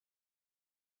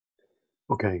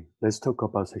Okay, let's talk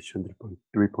about section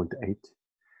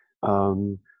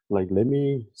 3.8. Let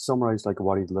me summarize like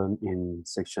what I learned in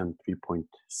section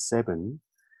 3.7.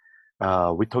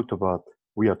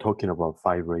 We are talking about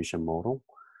vibration model,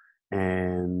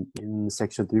 and in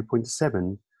section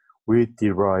 3.7, we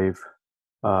derive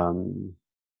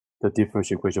the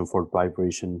differential equation for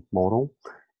vibration model,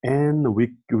 and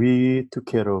we took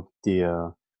care of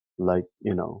the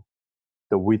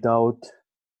the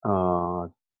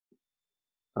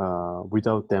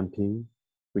without damping,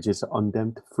 which is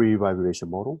undamped free vibration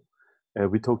model.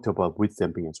 We talked about with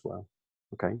damping as well,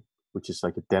 okay, which is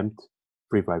like a damped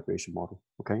free vibration model,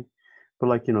 okay.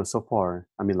 But so far,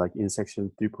 I mean, like in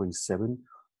section 3.7,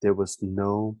 there was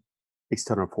no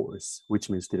external force, which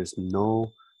means there is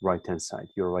no right-hand side.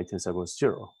 Your right-hand side was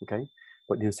 0, okay.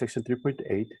 But in section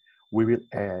 3.8, we will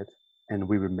add and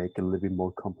we will make a little bit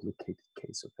more complicated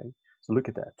case, okay. So look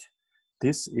at that.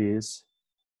 This is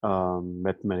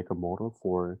mathematical model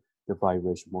for the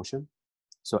vibration motion.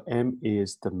 So M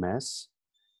is the mass,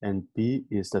 and B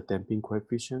is the damping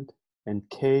coefficient, and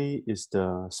K is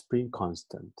the spring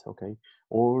constant, okay?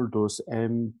 All those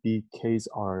M, B, Ks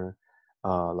are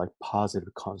like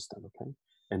positive constant, okay?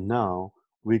 And now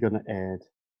we're gonna add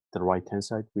the right-hand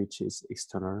side, which is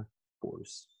external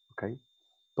force, okay?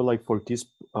 But like for this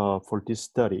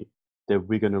study, that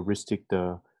we're gonna restrict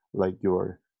the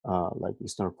your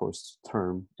external force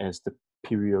term as the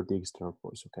periodic external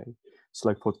force, okay? So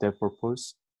like for that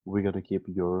purpose, we're gonna keep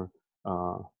your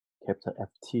capital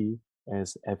Ft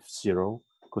as F0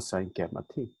 cosine gamma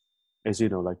t. As you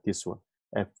know, like this one,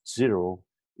 F0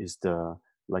 is the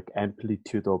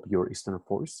amplitude of your external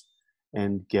force,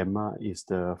 and gamma is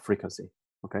the frequency,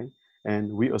 okay?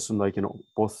 And we assume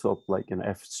both of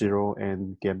F0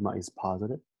 and gamma is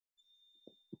positive,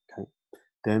 okay?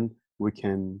 Then we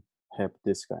can have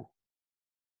this guy,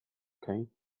 okay?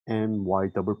 My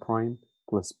double prime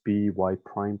plus by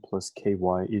prime plus ky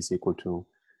is equal to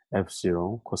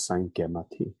F0 cosine gamma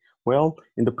t. Well,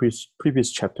 in the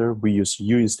previous chapter, we used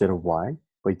u instead of y,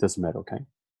 but it doesn't matter, okay?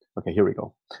 Okay, here we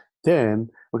go. Then,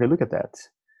 okay, look at that.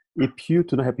 If you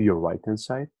do not have your right-hand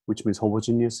side, which means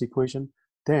homogeneous equation,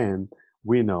 then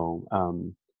we know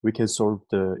we can solve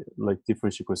the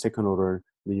differential equation, second order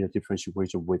linear differential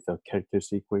equation with a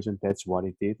characteristic equation. That's what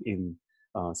it did in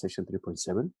section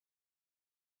 3.7.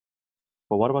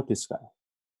 But what about this guy?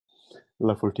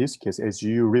 Like for this case, as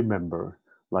you remember,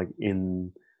 like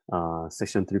in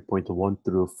section 3.1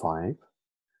 through 5,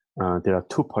 there are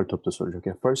two parts of the solution.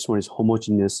 Okay, first one is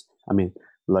homogeneous. I mean,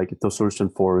 like the solution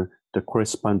for the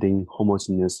corresponding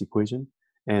homogeneous equation,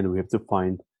 and we have to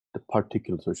find the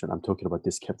particular solution. I'm talking about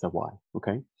this capital Y.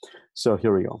 Okay, so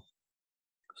here we go.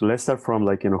 So let's start from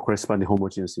corresponding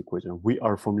homogeneous equation. We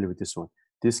are familiar with this one.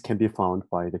 This can be found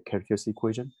by the characteristic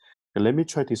equation. And let me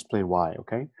try to explain why.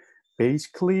 Okay,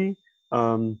 basically,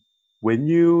 when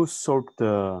you solve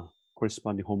the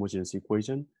corresponding homogeneous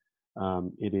equation,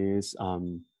 it is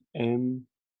m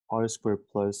r squared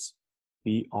plus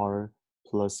br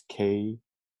plus k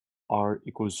r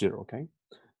equals 0, okay?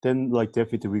 Then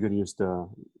definitely we're going to use the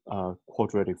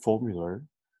quadratic formula.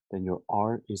 Then your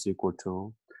r is equal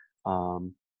to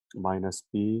minus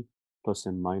b plus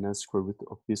and minus square root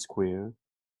of b squared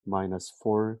minus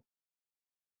 4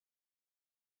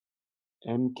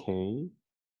 mk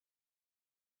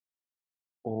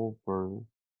over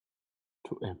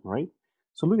 2m, right?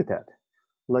 So look at that.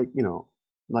 Like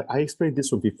I explained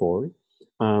this one before.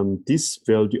 This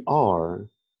value r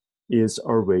is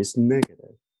always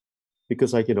negative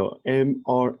because mr,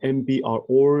 mbr,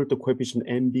 or the coefficient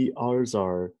mbrs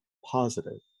are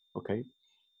positive, okay?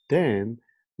 Then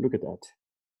look at that.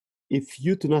 If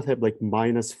you do not have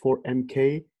minus 4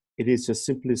 mk, it is just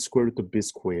simply square root of b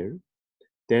squared.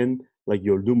 Then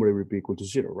your numerator will be equal to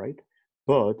 0, right?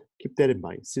 But keep that in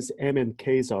mind, since m and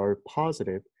k's are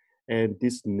positive, and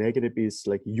this negative is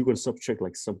you're gonna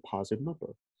subtract some positive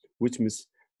number, which means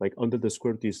under the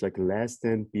square root is less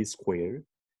than b squared.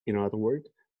 In other words,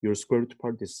 your square root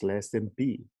part is less than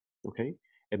b, okay?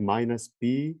 And minus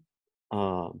b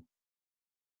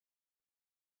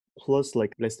plus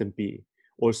less than b,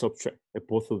 or subtract, and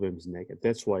both of them is negative.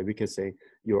 That's why we can say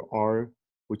your r,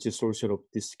 which is solution of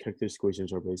this characteristic equation,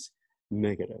 is always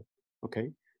negative,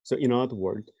 okay? So in other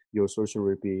words, your solution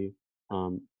will be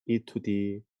e to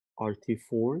the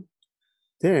RT4.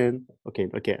 Then, okay,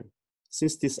 again,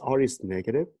 since this r is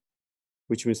negative,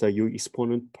 which means that your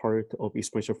exponent part of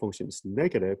exponential function is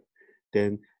negative,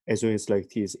 then as long as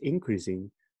t is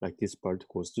increasing, this part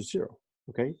goes to 0,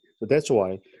 okay? So that's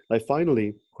why,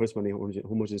 finally, corresponding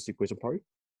homogeneous equation part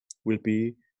will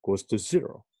be goes to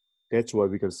 0. That's why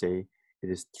we can say it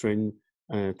is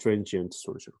transient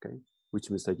solution, okay? which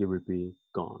means that it will be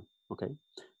gone, okay?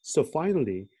 So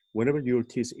finally, whenever your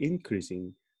t is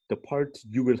increasing, the part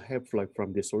you will have like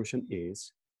from the solution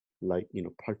is like,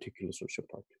 particular solution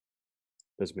part.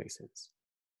 Does make sense?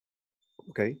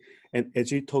 Okay, and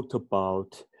as we talked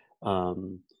about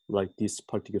like this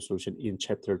particular solution in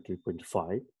chapter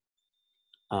 3.5,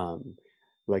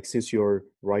 like since your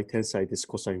right-hand side is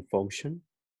cosine function,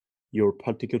 your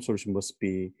particular solution must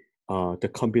be the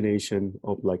combination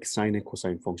of like sine and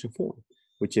cosine function form,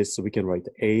 which is we can write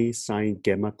a sine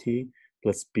gamma t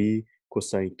plus b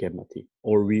cosine gamma t,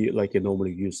 or we like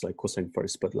normally use like cosine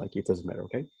first, but like it doesn't matter,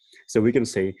 okay? So we can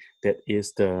say that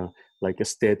is the like a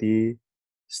steady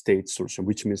state solution,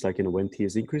 which means like when t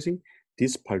is increasing,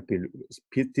 this part will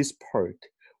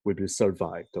be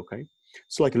survived, okay?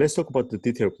 So like let's talk about the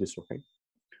detail of this, okay?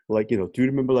 Like do you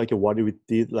remember like what we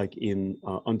did like in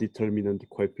undetermined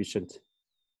coefficient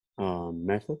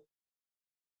method?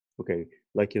 Okay,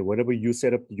 like whenever you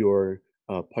set up your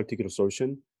particular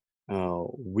solution,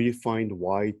 we find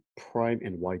y prime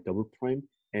and y double prime,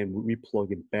 and we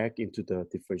plug it back into the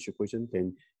differential equation,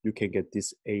 then you can get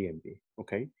this a and b,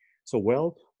 okay? So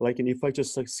well, like, and if I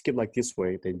just like skip like this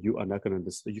way, then you are not gonna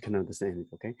understand, you can understand it,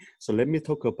 okay? So let me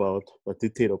talk about the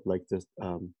detail of like this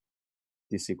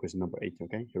equation number 8,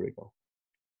 okay? Here we go.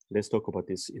 Let's talk about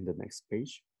this in the next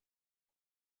page.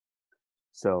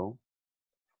 So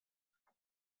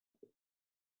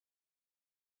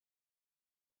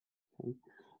okay,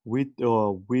 we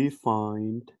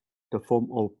find the form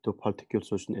of the particular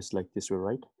solution is like this way,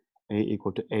 right? A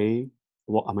equal to a,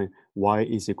 well, I mean y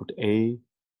is equal to a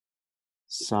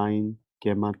sine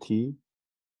gamma t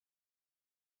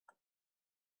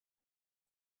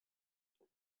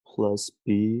plus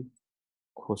b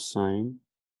cosine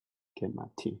gamma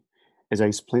t. As I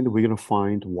explained, we're gonna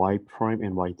find y prime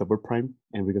and y double prime,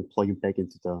 and we're gonna plug it back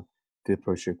into the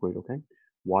differential equation, okay?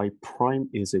 Y prime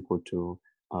is equal to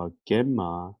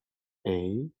gamma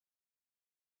a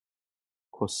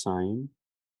cosine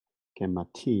gamma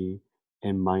t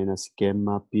and minus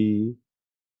gamma b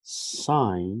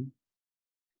sine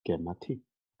gamma t,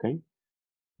 okay?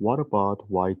 What about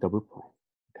y double prime,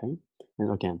 okay?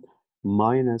 And again,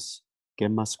 minus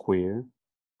gamma square,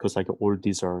 because like all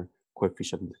these are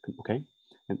coefficient, okay?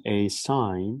 And a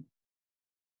sine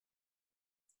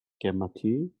gamma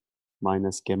t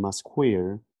minus gamma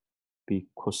square b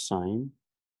cosine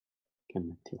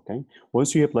gamma t, okay?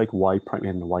 Once you have like y prime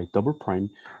and y double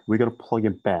prime, we're gonna plug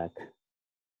it back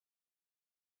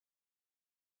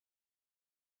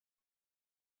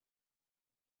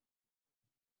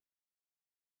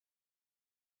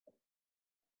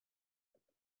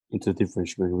into the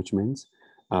differential equation, which means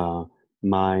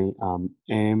my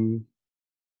m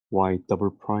y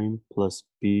double prime plus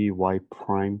b y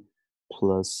prime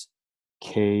plus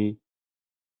k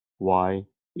y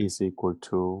is equal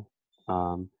to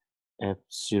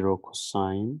f0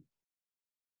 cosine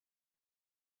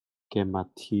gamma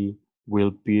t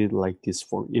will be like this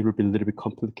form. It will be a little bit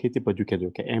complicated, but you can do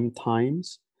okay. M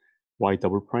times y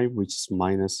double prime, which is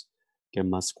minus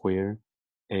gamma square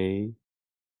a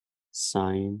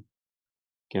sine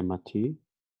gamma t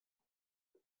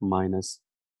minus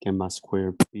gamma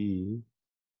square b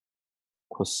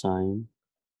cosine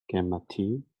gamma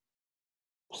t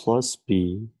plus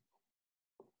b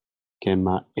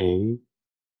gamma a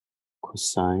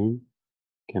cosine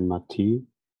gamma t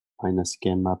minus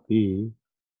gamma b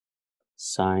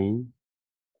sine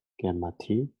gamma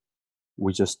t.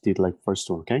 We just did like first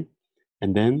one, okay?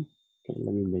 And then, okay,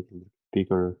 let me make a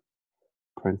bigger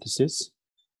parenthesis,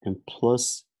 and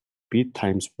plus b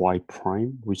times y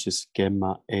prime, which is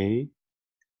gamma a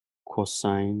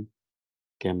cosine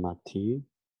gamma t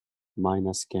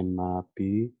minus gamma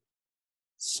b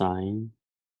sine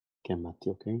gamma t,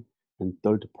 okay? And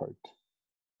third part,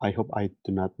 I hope I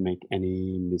do not make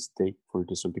any mistake for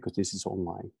this one because this is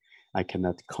online. I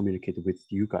cannot communicate with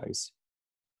you guys,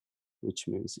 which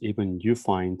means even you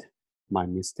find my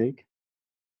mistake,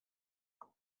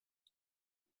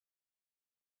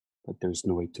 but there's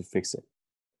no way to fix it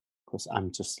because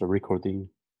I'm just recording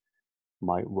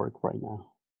my work right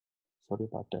now. Sorry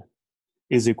about that.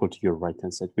 Is equal to your right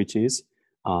hand side, which is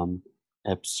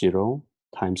f0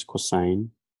 times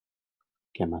cosine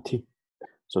gamma t.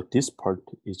 So this part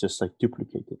is just like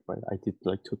duplicated, right? I did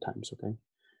like 2 times, okay?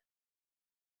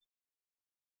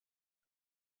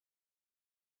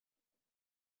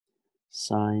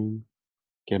 Sine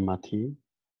gamma t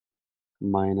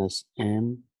minus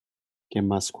m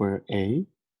gamma square a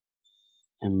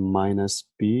and minus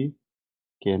b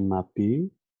gamma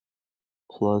b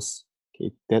plus,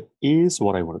 okay, that is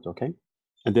what I wanted, okay?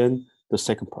 And then the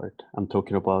second part, I'm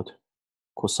talking about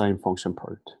cosine function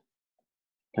part.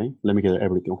 Okay, let me get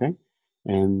everything, okay?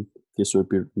 And this will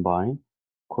be written by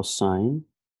cosine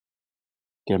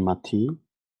gamma t,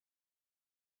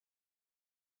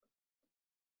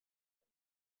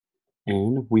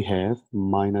 and we have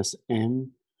minus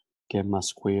m gamma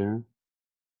square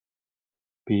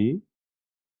b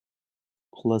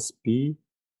plus b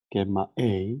gamma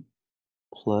a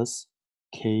plus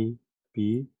k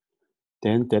b,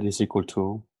 then that is equal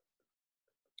to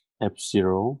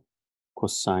f0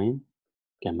 cosine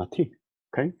gamma t.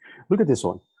 Okay, look at this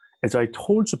one. As I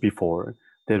told you before,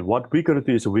 that what we're going to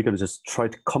do is we're going to just try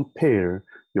to compare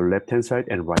your left-hand side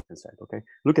and right-hand side. Okay,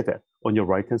 look at that. On your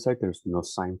right-hand side, there's no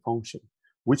sine function,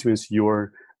 which means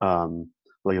your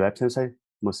like left-hand side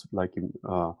must like in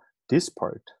this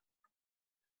part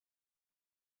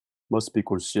must be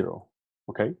equal to 0.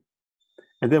 Okay,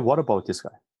 and then what about this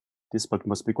guy? This part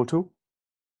must be equal to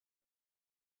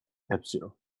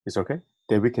f0. Is okay?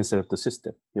 Then we can set up the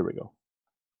system. Here we go.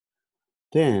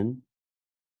 Then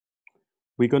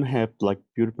we're going to have like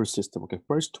beautiful system. Okay,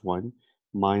 first one,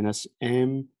 minus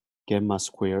m gamma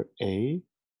square a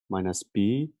minus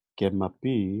b gamma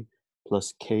b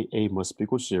plus ka must be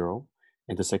equal to 0.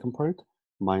 And the second part,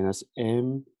 minus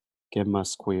m gamma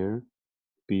square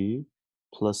b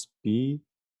plus b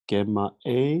gamma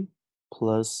a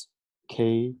plus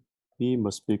k b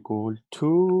must be equal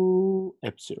to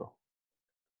f0.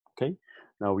 Okay,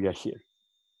 now we are here.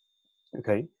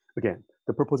 Okay, again,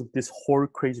 the purpose of this whole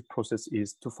crazy process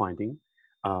is to finding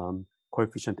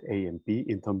coefficient a and b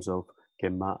in terms of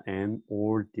gamma n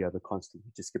or the other constant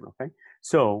which is given. Okay,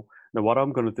 so now what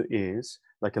I'm going to do is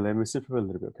like let me simplify a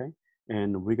little bit. Okay,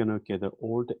 and we're going to get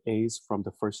all the a's from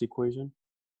the first equation,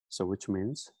 so which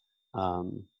means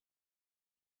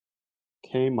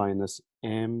k minus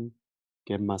m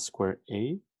gamma square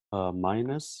a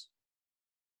minus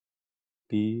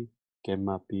b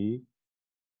gamma b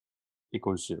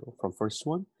equals 0 from first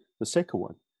one. The second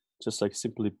one, just like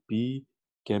simply b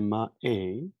gamma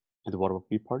a, and what about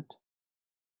b part?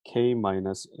 K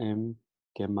minus m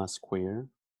gamma square,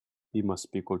 b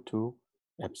must be equal to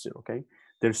f0, okay?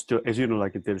 There's still, as you know,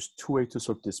 like there's two ways to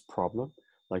solve this problem.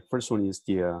 Like first one is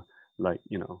the, like,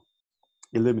 you know,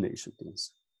 elimination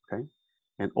things, okay?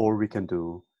 And or we can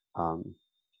do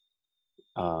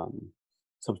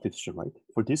substitution, right?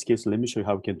 For this case, let me show you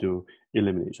how we can do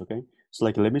elimination, okay? So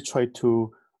like, let me try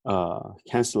to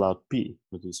cancel out b.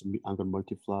 With this, I'm gonna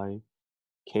multiply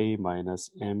k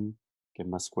minus m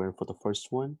gamma square for the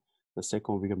first one. The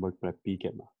second one, we can multiply b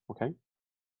gamma, okay?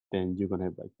 Then you're gonna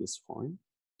have like this form.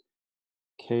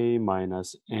 K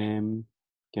minus m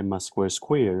gamma square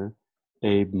square,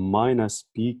 a minus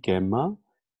b gamma,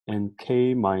 and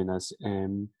k minus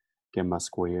m gamma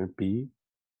square b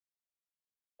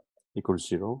equals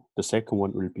 0. The second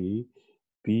one will be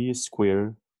b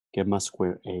square gamma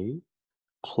square a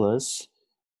plus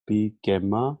b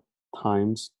gamma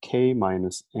times k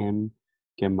minus m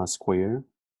gamma square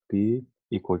b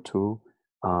equal to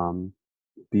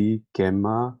b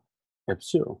gamma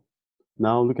f0.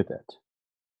 Now look at that.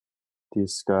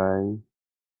 This guy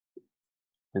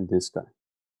and this guy.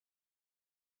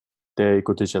 They're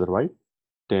equal to each other, right?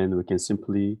 Then we can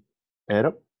simply add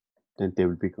up, then they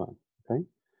will be gone, okay?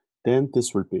 Then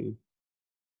this will be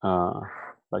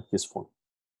like this form.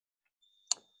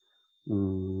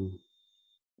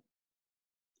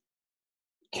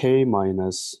 K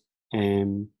minus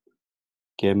m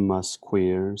gamma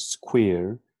square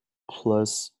square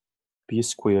plus b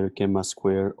square gamma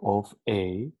square of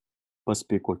a must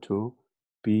be equal to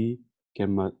b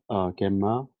gamma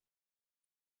gamma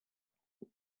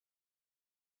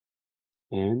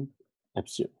and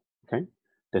f0. Okay,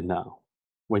 then now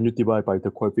when you divide by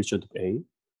the coefficient of a,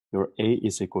 your a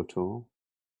is equal to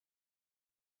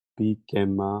b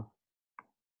gamma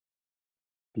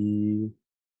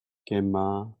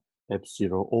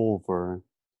f0 over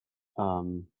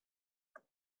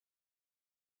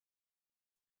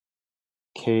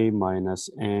k minus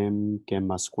m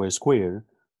gamma square square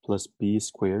plus b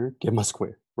square gamma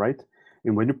square, right?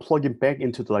 And when you plug it back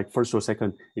into the like first or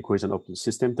second equation of the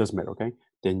system, doesn't matter, okay?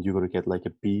 Then you're gonna get like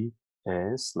a b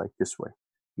as like this way.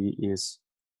 B is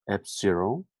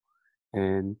f0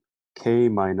 and k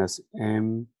minus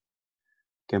m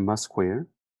gamma square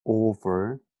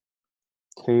over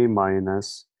k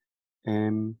minus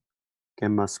m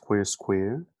gamma square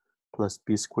square plus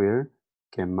b square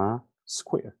gamma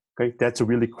square. Okay, that's a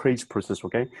really crazy process,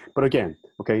 okay? But again,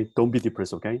 okay, don't be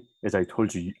depressed, okay? As I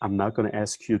told you, I'm not gonna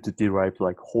ask you to derive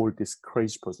like whole this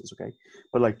crazy process, okay?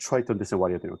 But like try to understand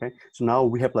what you're doing, okay? So now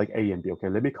we have like A and B, okay?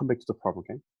 Let me come back to the problem,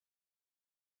 okay?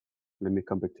 Let me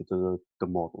come back to the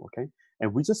model, okay?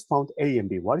 And we just found A and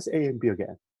B. What is A and B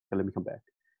again? Okay, let me come back.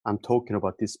 I'm talking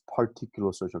about this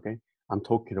particular source, okay? I'm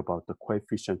talking about the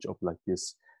coefficient of like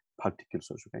this particular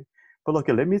source, okay? But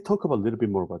okay, let me talk about a little bit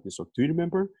more about this. So do you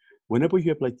remember whenever you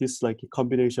have like this like a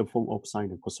combination form of sine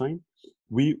and cosine,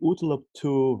 we would love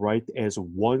to write as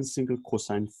one single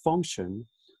cosine function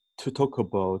to talk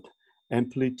about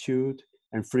amplitude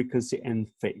and frequency and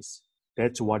phase.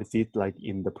 That's what it did like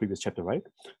in the previous chapter, right?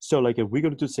 So like we're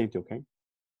gonna do the same thing, okay?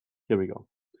 Here we go.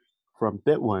 From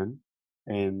that one,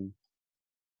 and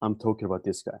I'm talking about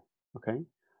this guy, okay?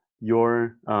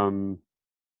 Your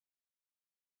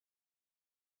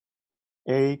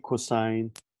a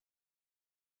cosine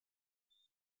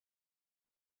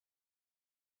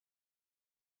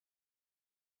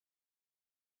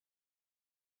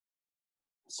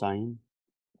sine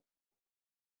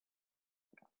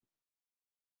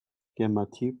gamma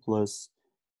t plus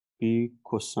b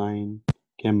cosine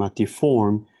gamma t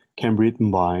form can be written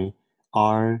by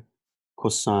r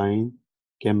cosine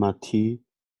gamma t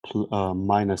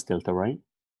minus delta, right?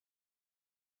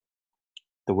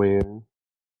 The where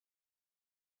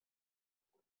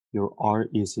your r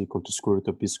is equal to square root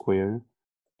of b squared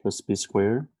plus b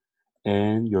squared,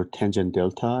 and your tangent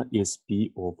delta is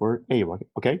b over a, right?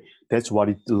 Okay, that's what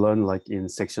it learned like in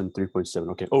section 3.7.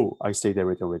 Okay, oh, I say that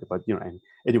right already, but you know, and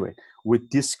anyway,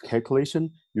 with this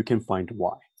calculation, you can find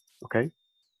y. Okay,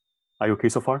 are you okay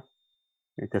so far?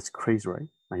 That's crazy, right?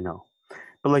 I know,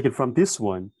 but like from this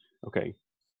one, okay,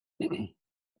 look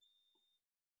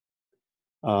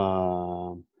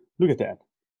at that.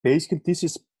 Basically, this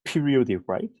is periodic,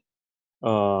 right?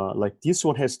 Like this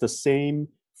one has the same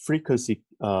frequency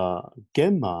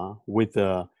gamma with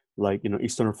the like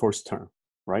external force term,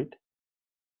 right?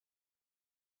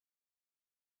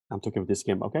 I'm talking about this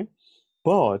gamma, okay?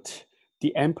 But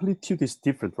the amplitude is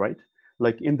different, right?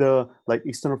 Like in the like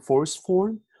external force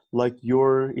form, like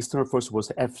your external force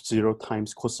was F0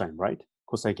 times cosine, right?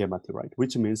 Cosine gamma t, right?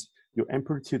 Which means your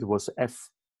amplitude was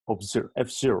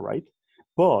F0, right?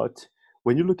 But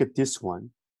when you look at this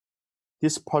one,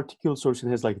 this particular solution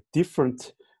has like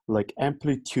different like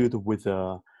amplitude with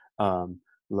a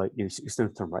like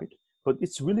external term, right? But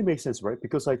it's really makes sense, right?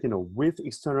 Because like with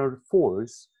external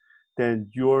force,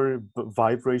 then your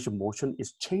vibration motion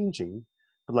is changing,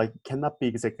 but like cannot be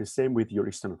exactly the same with your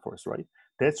external force, right?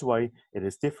 That's why it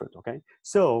is different. Okay,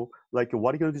 so like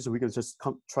what you're gonna do is we're gonna just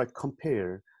try to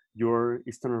compare your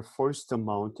external force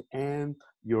amount and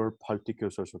your particular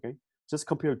source. Okay, just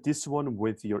compare this one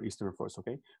with your external force.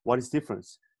 Okay, what is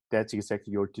difference? That's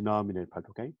exactly your denominator part.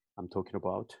 Okay, I'm talking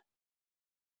about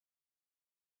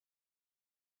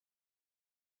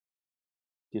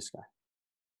this guy.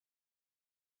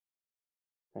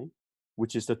 Okay,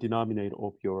 which is the denominator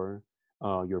of your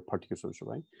particular solution,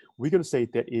 right? We're gonna say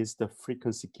that is the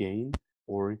frequency gain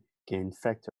or gain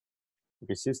factor.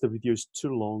 Okay, since the video is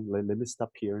too long, let me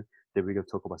stop here. Then we're gonna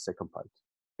talk about second part.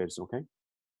 Okay,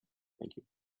 thank you.